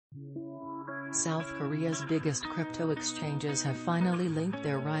South Korea's biggest crypto exchanges have finally linked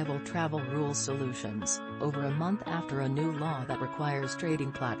their rival travel rule solutions, over a month after a new law that requires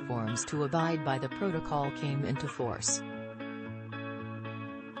trading platforms to abide by the protocol came into force.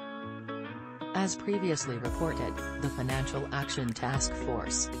 As previously reported, the Financial Action Task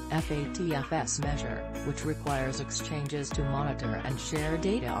Force (FATF's) measure, which requires exchanges to monitor and share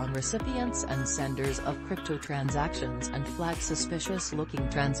data on recipients and senders of crypto transactions and flag suspicious-looking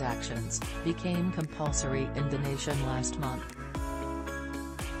transactions, became compulsory in the nation last month.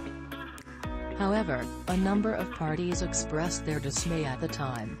 However, a number of parties expressed their dismay at the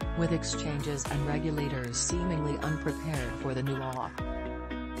time, with exchanges and regulators seemingly unprepared for the new law.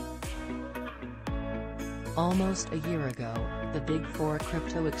 Almost a year ago, the Big Four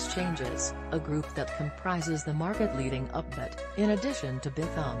crypto exchanges, a group that comprises the market-leading Upbit, in addition to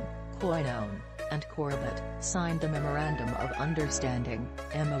Bithumb, Coinone, and Korbit, signed a Memorandum of Understanding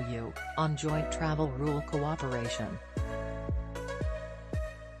 (MOU) on joint travel rule cooperation.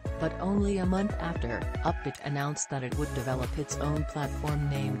 But only a month after, Upbit announced that it would develop its own platform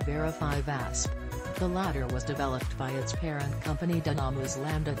named VerifyVASP. The latter was developed by its parent company Dunamu's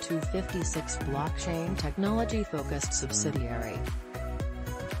Lambda 256 blockchain technology-focused subsidiary.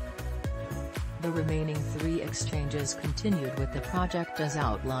 The remaining 3 exchanges continued with the project as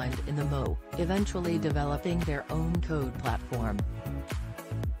outlined in the MOU, eventually developing their own code platform.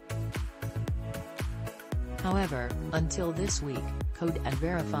 However, until this week, Code and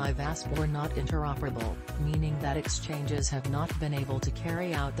VerifyVASP were not interoperable, meaning that exchanges have not been able to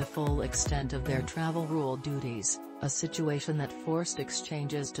carry out the full extent of their travel rule duties, a situation that forced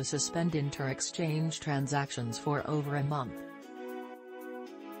exchanges to suspend inter-exchange transactions for over a month.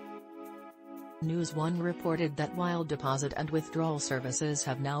 News One reported that while deposit and withdrawal services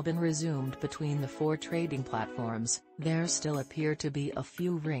have now been resumed between the 4 trading platforms, there still appear to be a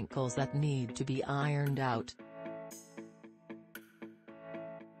few wrinkles that need to be ironed out.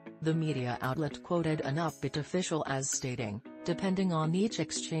 The media outlet quoted an Upbit official as stating, "Depending on each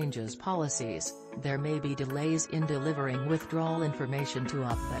exchange's policies, there may be delays in delivering withdrawal information to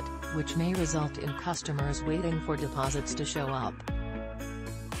Upbit, which may result in customers waiting for deposits to show up."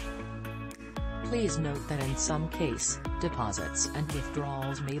 Please note that in some case, deposits and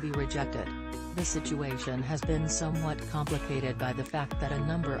withdrawals may be rejected. The situation has been somewhat complicated by the fact that a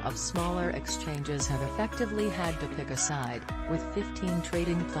number of smaller exchanges have effectively had to pick a side, with 15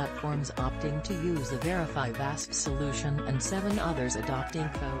 trading platforms opting to use the VerifyVASP solution and 7 others adopting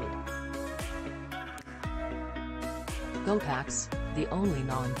code. Gopax, the only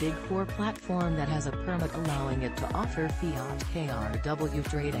non-Big Four platform that has a permit allowing it to offer fiat KRW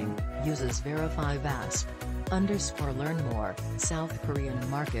trading, uses VerifyVASP. Learn more. South Korean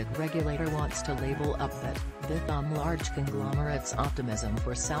Market Regulator wants to label Upbit, Bithumb Large Conglomerates Optimism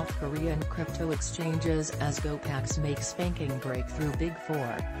for South Korean crypto exchanges as Gopax makes banking breakthrough Big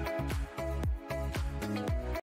Four.